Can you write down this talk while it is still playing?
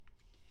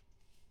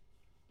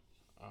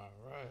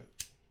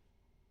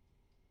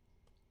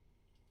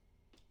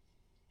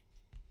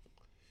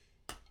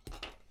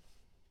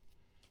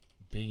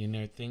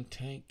Billionaire Think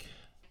Tank,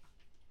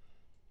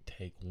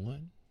 take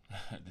one.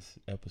 This is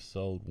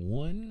episode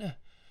 1.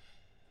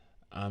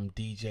 I'm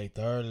DJ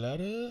Third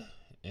Letter,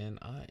 and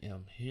I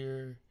am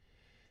here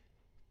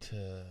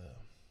to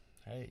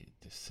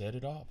set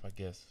it off, I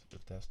guess,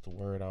 if that's the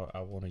word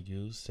I want to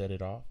use, set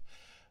it off.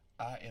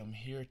 I am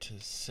here to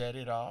set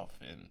it off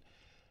and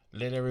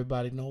let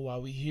everybody know why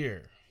we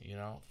here.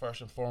 First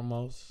and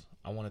foremost,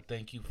 I want to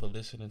thank you for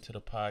listening to the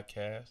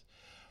podcast.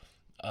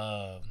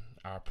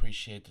 I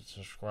appreciate the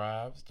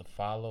subscribes, the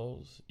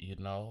follows,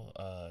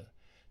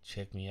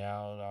 check me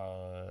out.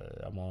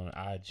 I'm on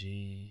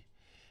IG,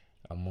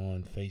 I'm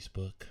on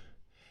Facebook,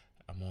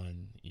 I'm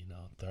on,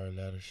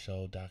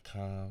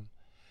 thirdlettershow.com.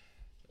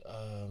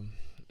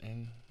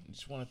 And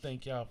just want to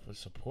thank y'all for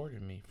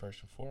supporting me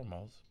first and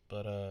foremost.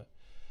 But,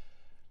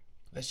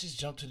 let's just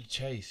jump to the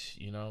chase.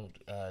 These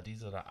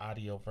are the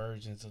audio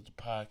versions of the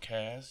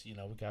podcast.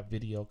 We got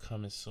video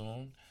coming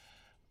soon,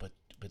 but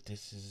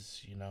this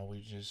is, we're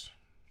just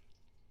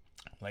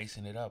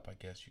lacing it up, I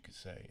guess you could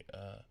say.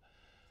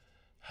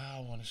 How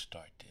I want to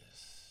start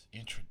this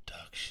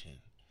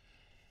introduction.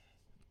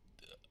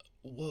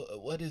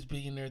 What is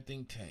Billionaire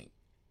Think Tank?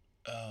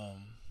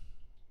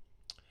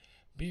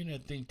 Billionaire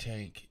Think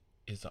Tank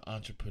is an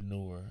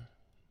entrepreneur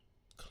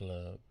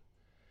club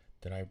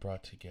that I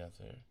brought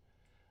together.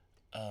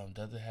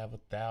 Does it have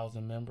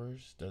 1,000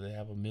 members? Does it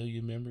have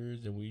 1,000,000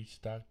 members and we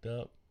stocked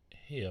up?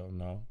 Hell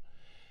no.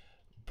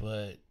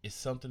 But it's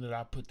something that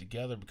I put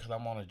together because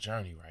I'm on a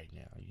journey right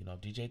now.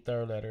 DJ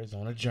Third Letter is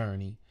on a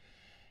journey.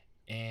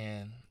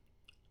 And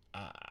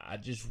I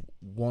just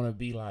want to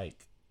be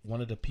like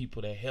one of the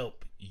people that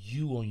help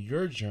you on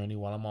your journey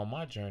while I'm on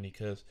my journey.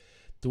 Because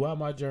throughout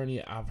my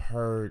journey, I've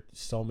heard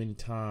so many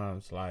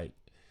times, like,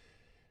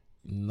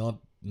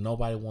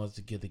 nobody wants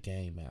to get the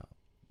game out.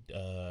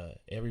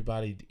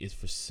 Everybody is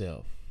for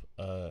self.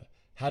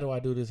 How do I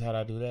do this? How do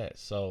I do that?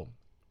 So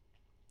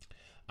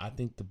I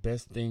think the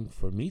best thing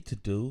for me to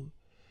do,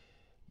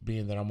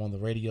 being that I'm on the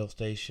radio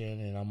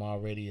station and I'm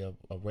already a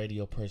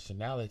radio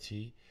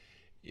personality,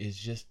 is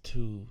just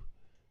to,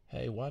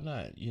 hey, why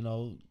not,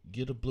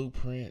 get a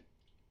blueprint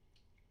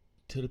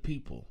to the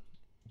people.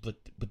 But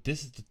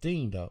this is the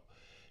thing, though.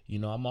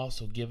 I'm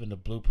also giving the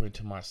blueprint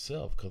to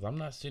myself, because I'm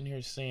not sitting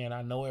here saying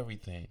I know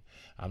everything.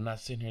 I'm not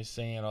sitting here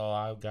saying, oh,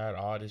 I've got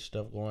all this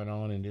stuff going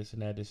on and this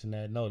and that, this and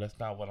that. No, that's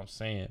not what I'm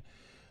saying.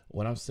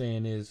 What I'm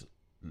saying is,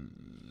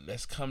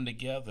 let's come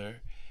together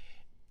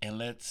and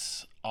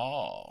let's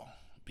all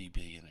be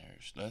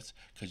billionaires.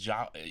 Because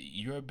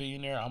you're a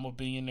billionaire, I'm a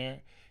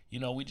billionaire.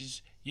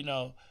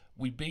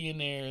 We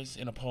billionaires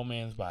in a poor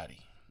man's body,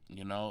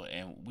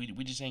 and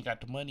we just ain't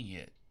got the money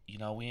yet.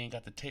 We ain't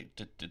got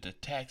the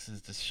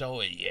taxes to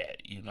show it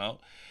yet,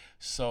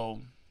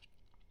 So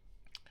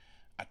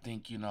I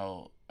think,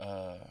 I'm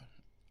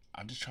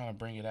just trying to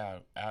bring it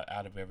out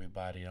of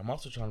everybody. I'm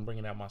also trying to bring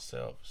it out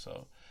myself.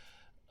 So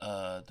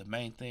the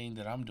main thing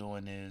that I'm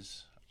doing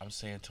is I'm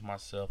saying to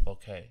myself,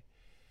 okay,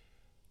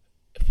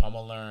 if I'm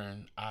going to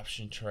learn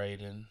option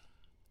trading,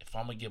 if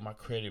I'm going to get my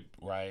credit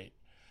right,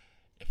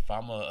 if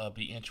I'm going to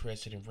be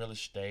interested in real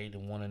estate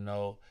and want to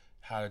know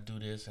how to do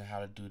this and how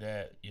to do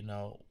that,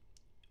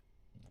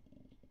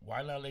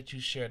 why not let you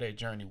share that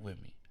journey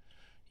with me?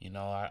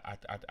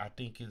 I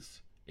think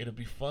it'll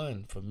be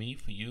fun for me,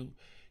 for you,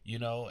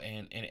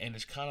 and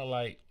it's kind of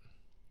like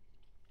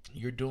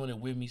you're doing it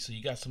with me, so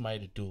you got somebody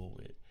to do it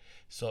with.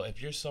 So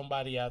if you're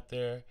somebody out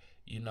there,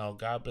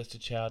 God bless the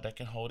child that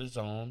can hold his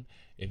own.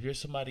 If you're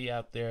somebody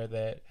out there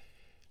that,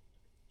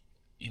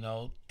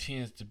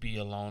 tends to be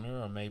a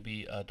loner, or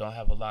maybe don't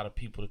have a lot of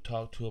people to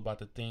talk to about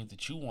the things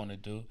that you want to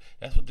do,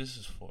 that's what this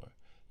is for.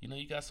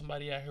 You got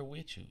somebody out here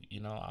with you.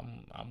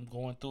 I'm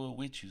going through it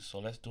with you, so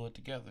let's do it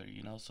together.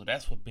 So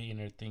that's what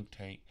Billionaire Think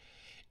Tank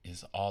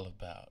is all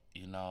about.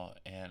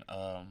 And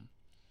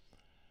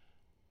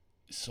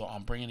so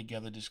I'm bringing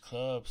together this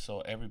club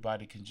so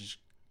everybody can just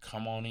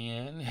come on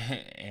in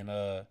and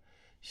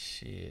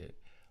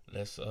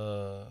let's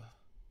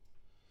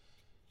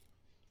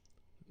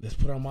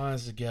put our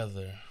minds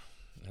together,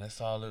 and that's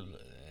all and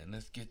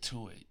let's get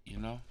to it.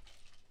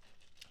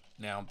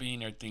 Now,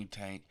 Billionaire Think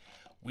Tank,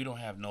 we don't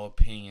have no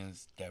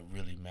opinions that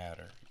really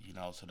matter,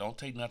 so don't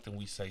take nothing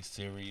we say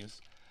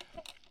serious.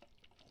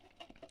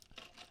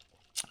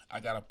 I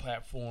got a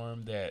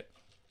platform that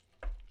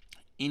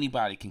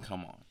anybody can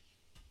come on,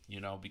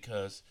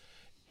 because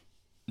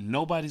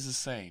nobody's the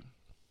same.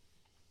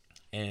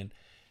 And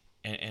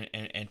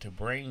to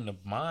bring the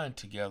mind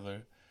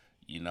together,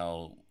 you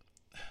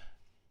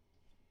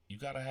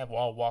got to have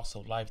all walks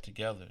of life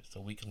together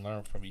so we can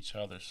learn from each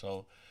other.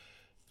 So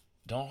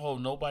don't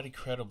hold nobody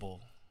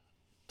credible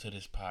to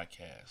this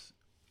podcast.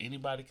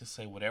 Anybody can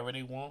say whatever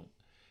they want.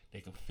 They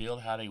can feel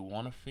how they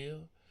want to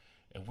feel.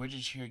 And we're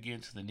just here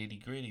getting to the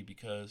nitty gritty,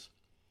 because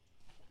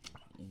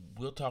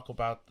we'll talk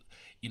about,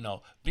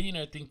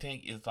 Billionaire Think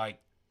Tank is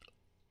like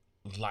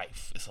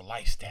life. It's a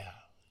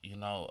lifestyle,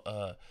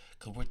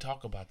 because we're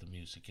talking about the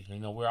music.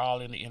 We're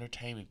all in the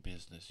entertainment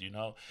business,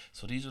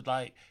 So these are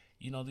like,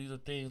 these are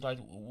things like,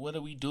 what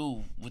do we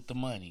do with the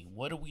money?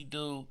 What do we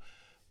do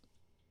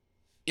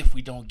if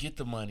we don't get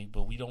the money,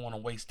 but we don't want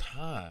to waste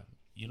time.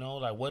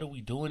 Like what do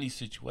we do in these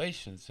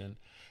situations? And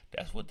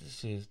that's what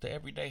this is, the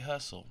everyday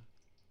hustle.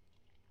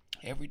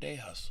 Everyday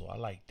hustle. I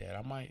like that.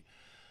 I might,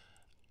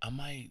 I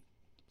might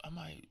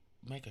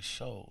make a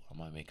show. I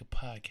might make a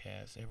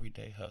podcast.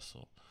 Everyday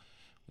hustle.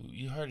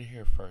 You heard it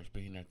here first.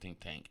 Billionaire Think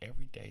Tank.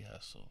 Everyday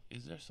hustle.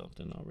 Is there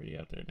something already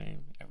out there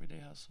named Everyday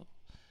Hustle?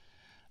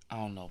 I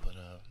don't know, but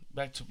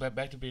back to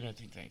Billionaire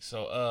Think Tank.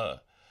 So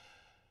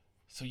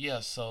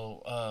yeah.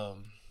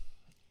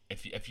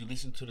 If you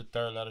listen to the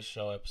Third Letter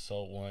Show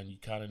episode 1, you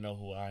kind of know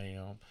who I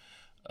am.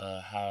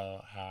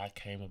 How I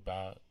came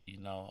about.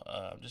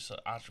 I'm just an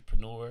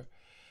entrepreneur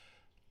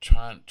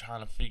trying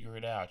to figure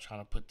it out,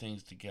 trying to put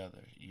things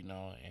together,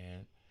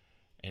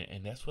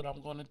 and that's what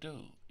I'm gonna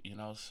do,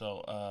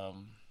 So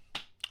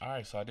all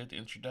right, so I did the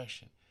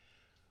introduction.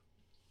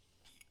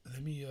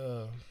 Let me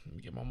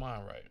get my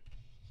mind right.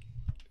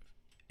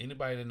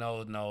 Anybody that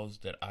knows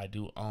that I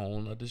do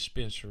own a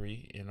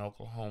dispensary in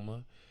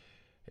Oklahoma.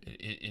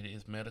 It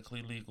is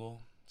medically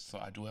legal, so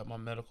I do have my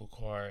medical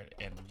card,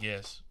 and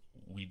yes,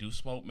 we do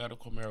smoke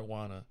medical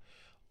marijuana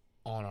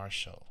on our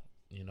show.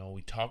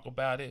 We talk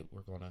about it.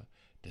 We're gonna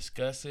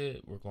discuss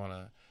it. We're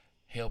gonna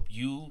help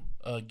you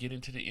get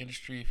into the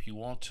industry if you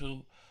want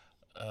to.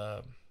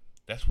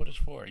 That's what it's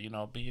for.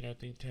 Billionaire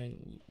Think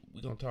Tank.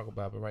 We're gonna talk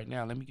about it. But right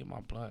now, let me get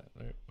my blunt.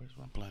 Where's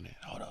my blunt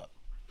at? Hold up.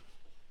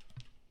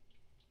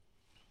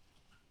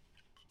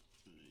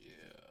 Yeah.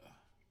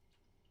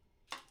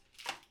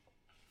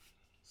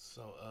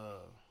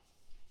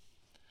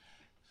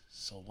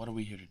 So what are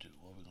we here to do?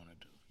 What are we gonna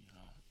do?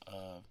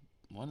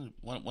 One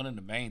of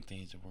the main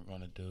things that we're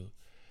gonna do,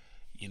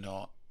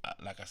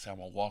 like I said, I'm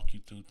gonna walk you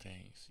through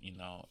things.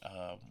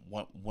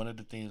 One of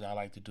the things I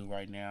like to do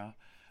right now,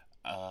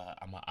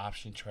 I'm an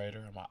option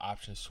trader. I'm an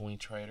option swing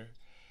trader,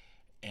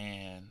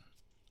 and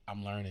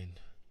I'm learning.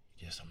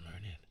 Yes, I'm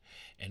learning.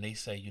 And they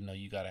say,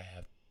 you gotta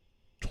have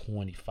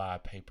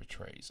 25 paper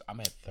trades. I'm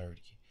at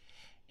 30,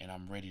 and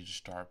I'm ready to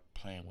start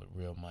playing with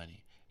real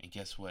money. And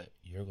guess what?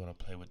 You're gonna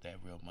play with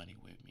that real money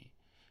with me.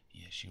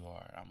 Yes, you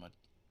are. I'm gonna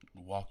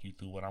walk you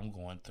through what I'm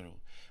going through.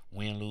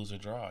 Win, lose, or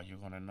draw, you're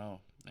gonna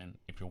know. And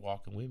if you're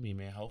walking with me,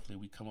 man, hopefully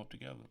we come up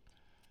together.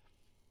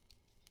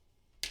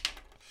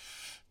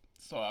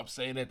 So I'm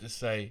saying that to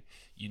say,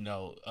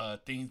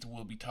 things that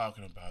we'll be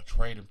talking about,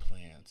 trading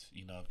plans.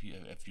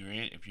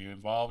 If you're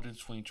involved in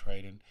swing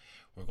trading,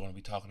 we're going to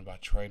be talking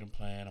about trading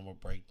plan. I'm gonna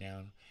break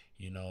down,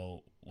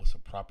 what's a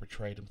proper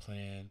trading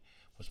plan,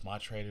 what's my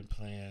trading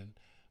plan.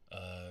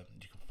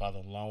 You can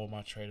follow along with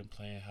my trading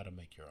plan, how to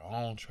make your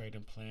own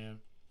trading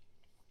plan.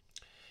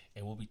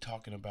 And we'll be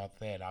talking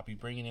about that. I'll be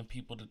bringing in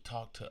people to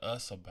talk to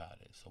us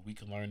about it so we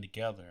can learn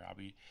together. I'll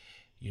be,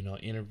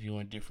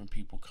 interviewing different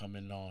people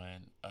coming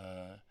on,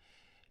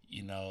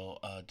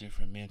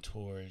 different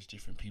mentors,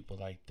 different people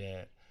like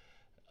that.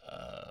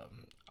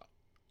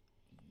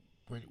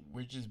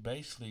 We're just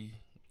basically,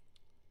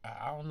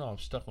 I don't know, I'm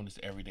stuck on this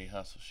everyday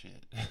hustle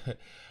shit.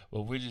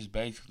 But we're just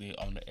basically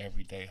on the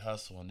everyday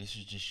hustle, and this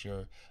is just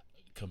your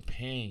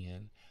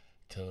companion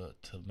to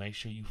make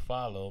sure you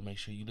follow, make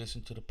sure you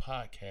listen to the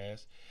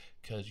podcast,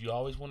 because you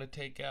always want to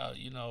take out,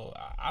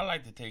 I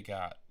like to take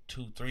out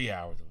 2-3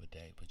 hours of a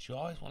day, but you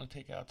always want to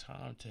take out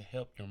time to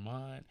help your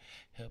mind,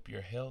 help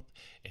your health,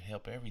 and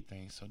help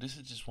everything. So this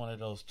is just one of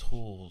those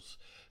tools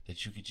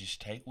that you could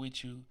just take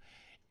with you,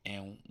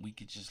 and we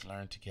could just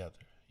learn together,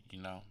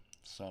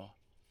 So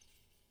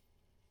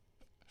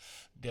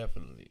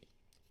definitely.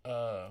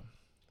 So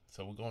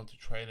we're going through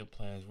trading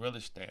plans, real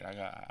estate.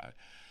 I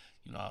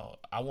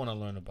want to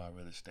learn about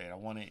real estate. I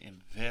want to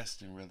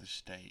invest in real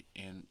estate,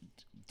 and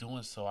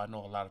doing so, I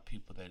know a lot of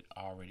people that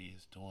already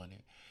is doing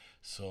it.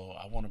 So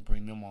I want to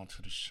bring them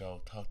onto the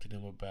show, talk to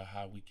them about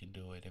how we can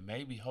do it, and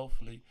maybe,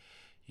 hopefully,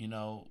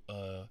 we'll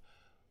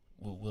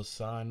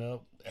sign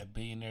up at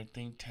Billionaire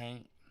Think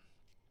Tank,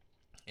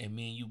 and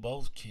me and you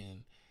both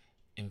can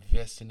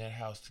invest in that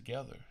house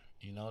together.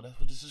 That's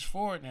what this is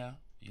for now.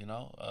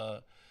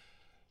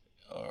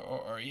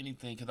 Or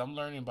anything, because I'm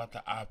learning about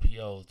the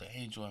IPOs, the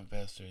angel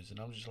investors, and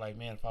I'm just like,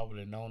 man, if I would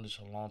have known this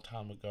a long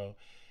time ago,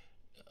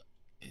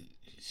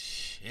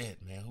 shit,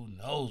 man, who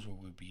knows where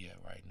we'd be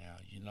at right now,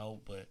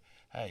 But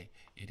hey,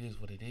 it is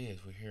what it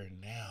is. We're here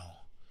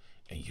now,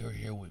 and you're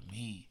here with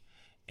me,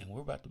 and we're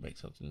about to make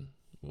something.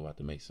 We're about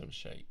to make some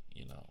shape,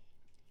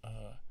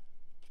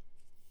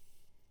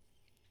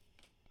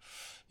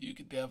 You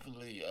could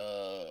definitely.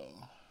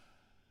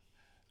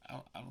 I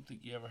don't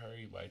think you ever heard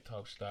anybody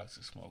talk stocks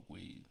and smoke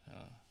weed.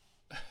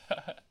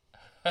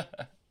 I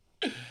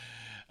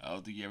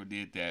don't think you ever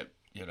did that,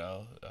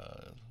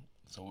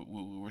 So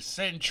we're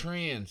setting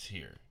trends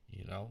here,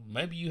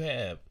 Maybe you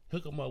have.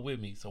 Hook them up with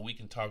me so we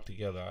can talk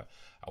together.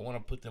 I want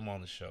to put them on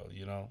the show,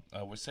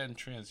 We're setting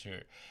trends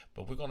here,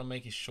 but we're going to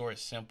make it short,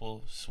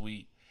 simple,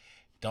 sweet.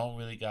 Don't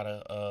really got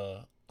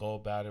to go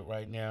about it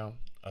right now.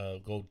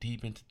 Go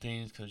deep into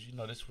things, because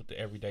this is what the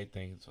everyday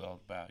thing is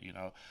all about.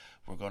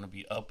 We're going to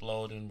be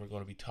uploading, we're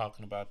going to be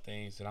talking about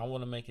things, and I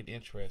want to make it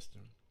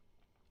interesting.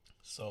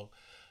 So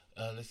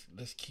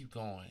let's keep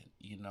going.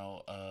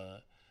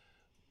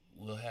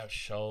 we'll have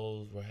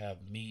shows, we'll have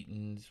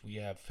meetings, we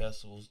have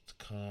festivals to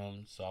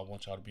come. So I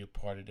want y'all to be a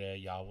part of that.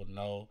 Y'all will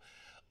know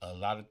a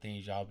lot of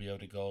things. Y'all be able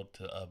to go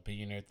to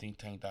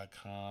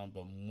billionairethinktank.com,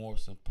 but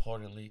most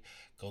importantly,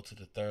 go to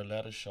the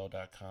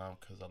thirdlettershow.com,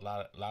 because a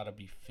lot of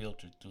be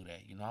filtered through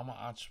that. You know, I'm an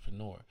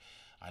entrepreneur.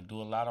 I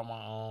do a lot on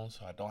my own,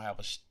 so I don't have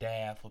a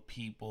staff of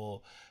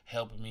people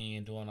helping me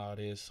and doing all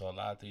this. So a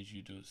lot of things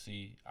you do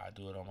see, I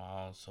do it on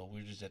my own. So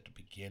we're just at the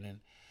beginning.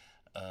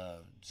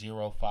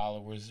 Zero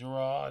followers, zero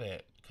all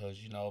that.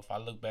 Because, you know, if I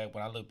look back,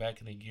 when I look back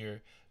in a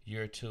year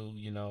or two,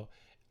 you know,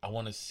 I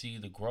want to see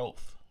the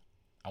growth.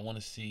 I want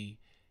to see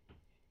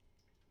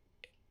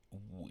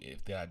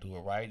if did I do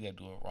it right, did I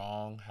do it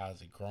wrong,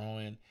 how's it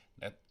growing.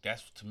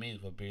 That's to me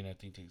is what Billionaire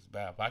Think Tank is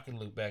about. If I can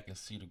look back and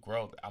see the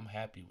growth, I'm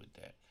happy with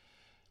that.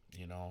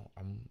 You know,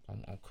 I'm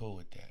cool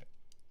with that.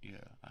 Yeah,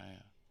 I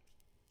am.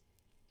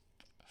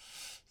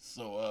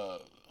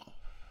 So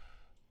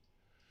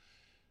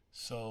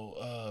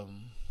so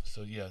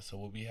so yeah, so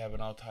we'll be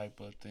having all type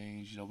of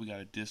things. You know, we got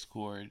a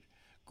Discord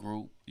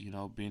group. You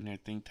know, being there,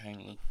 Think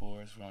Tank, look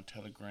for us. We're on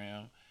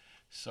Telegram.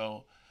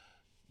 So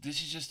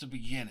this is just the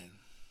beginning,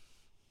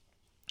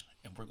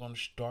 and we're gonna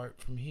start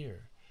from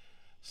here.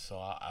 So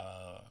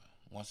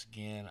once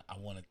again, I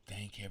want to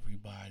thank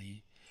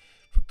everybody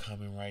for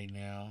coming right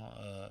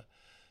now.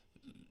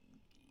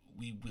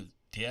 We will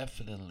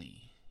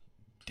definitely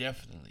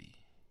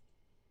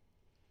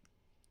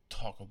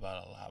talk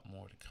about a lot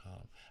more to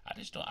come. I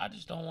just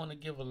don't want to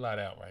give a lot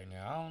out right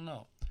now. I don't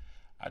know.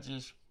 I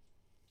just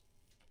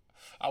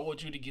I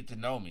want you to get to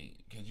know me,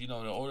 because you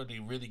know, in order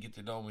to really get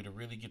to know me, to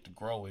really get to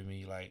grow with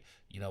me, like,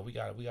 you know, we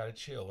gotta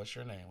chill. What's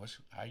your name?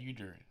 How you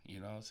doing? You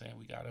know what I'm saying?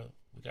 We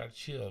gotta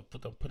chill.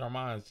 Put our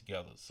minds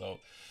together. So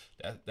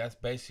that's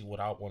basically what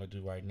I want to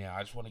do right now.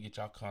 I just want to get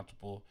y'all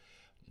comfortable.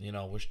 You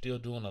know, we're still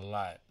doing a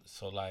lot.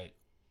 So like,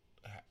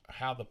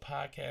 how the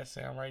podcast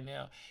sound right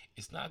now,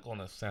 it's not going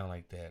to sound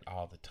like that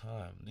all the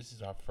time. This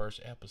is our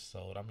first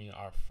episode. I mean,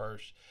 our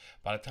first,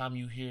 by the time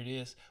you hear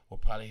this, we'll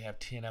probably have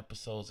 10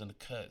 episodes in the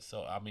cut.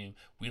 So, I mean,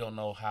 we don't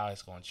know how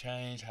it's going to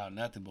change, how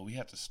nothing, but we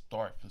have to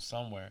start from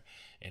somewhere.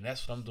 And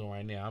that's what I'm doing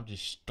right now. I'm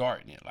just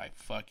starting it. Like,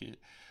 fuck it.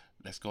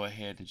 Let's go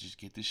ahead and just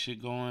get this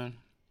shit going.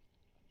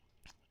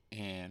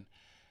 And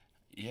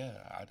yeah,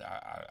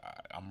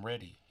 I'm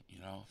ready, you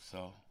know.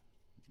 So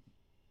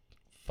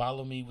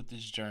follow me with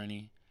this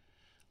journey.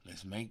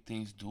 Let's make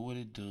things do what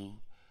it do.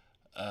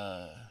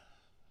 Uh,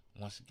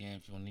 Once again,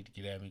 if you need to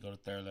get at me, go to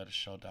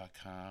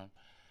thirdlettershow.com.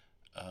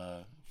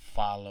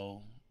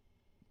 Follow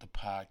the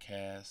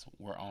podcast.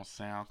 We're on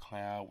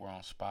SoundCloud. We're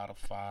on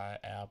Spotify,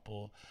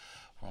 Apple.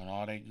 We're on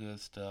all that good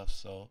stuff.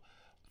 So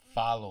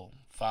follow.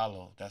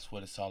 That's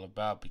what it's all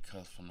about,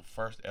 because from the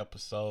first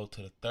episode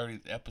to the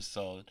 30th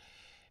episode,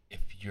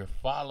 if you're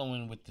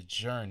following with the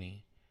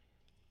journey,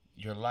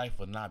 your life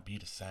will not be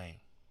the same.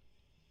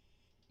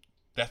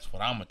 That's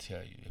what I'm going to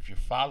tell you. If you're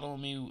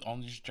following me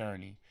on this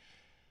journey,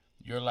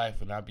 your life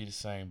will not be the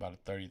same by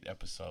the 30th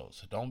episode.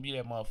 So don't be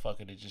that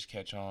motherfucker that just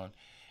catch on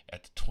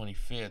at the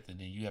 25th and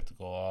then you have to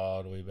go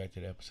all the way back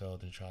to the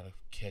episode and try to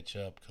catch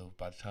up, because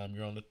by the time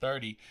you're on the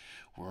 30,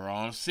 we're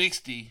on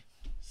 60.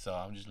 So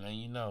I'm just letting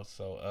you know.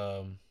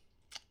 So,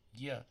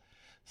 yeah.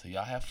 So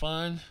y'all have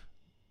fun.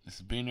 This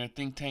is Billionaire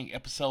Think Tank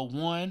episode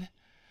 1.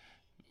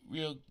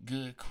 Real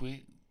good,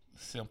 quick,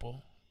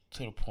 simple,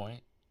 to the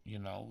point. You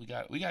know, we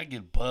got to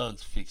get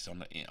bugs fixed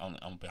on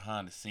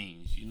behind the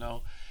scenes. You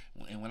know,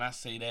 and when I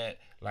say that,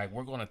 like,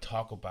 we're gonna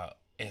talk about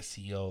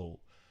SEO,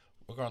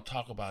 we're gonna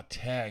talk about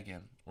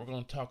tagging, we're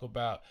gonna talk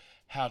about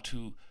how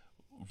to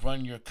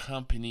run your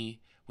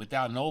company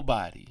without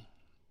nobody,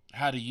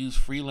 how to use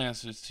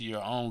freelancers to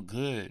your own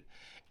good,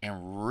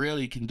 and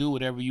really can do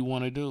whatever you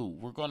want to do.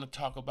 We're gonna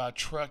talk about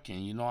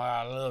trucking. You know,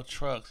 I love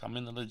trucks. I'm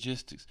in the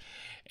logistics,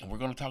 and we're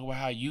gonna talk about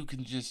how you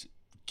can just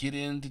get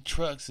into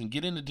trucks and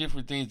get into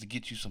different things to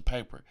get you some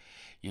paper.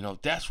 You know,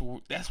 that's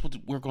what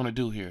we're gonna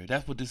do here.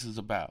 That's what this is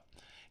about.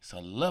 It's a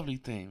lovely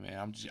thing,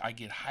 man. I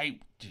get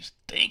hyped just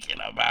thinking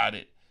about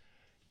it.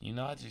 You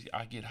know,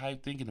 I get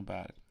hyped thinking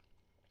about it.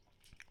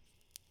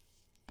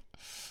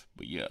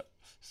 But yeah,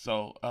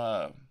 so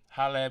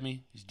holla at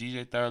me. It's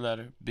DJ Third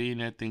Letter,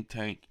 Billionaire Think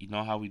Tank. You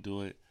know how we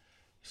do it.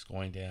 It's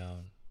going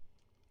down.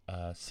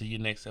 See you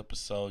next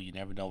episode. You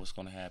never know what's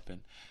gonna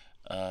happen.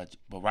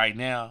 But right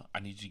now, I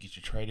need you to get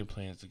your trading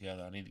plans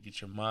together. I need to get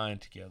your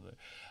mind together.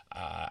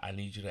 I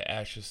need you to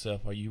ask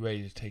yourself, are you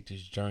ready to take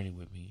this journey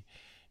with me?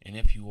 And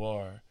if you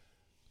are,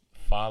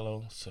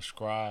 follow,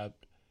 subscribe,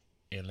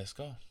 and let's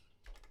go.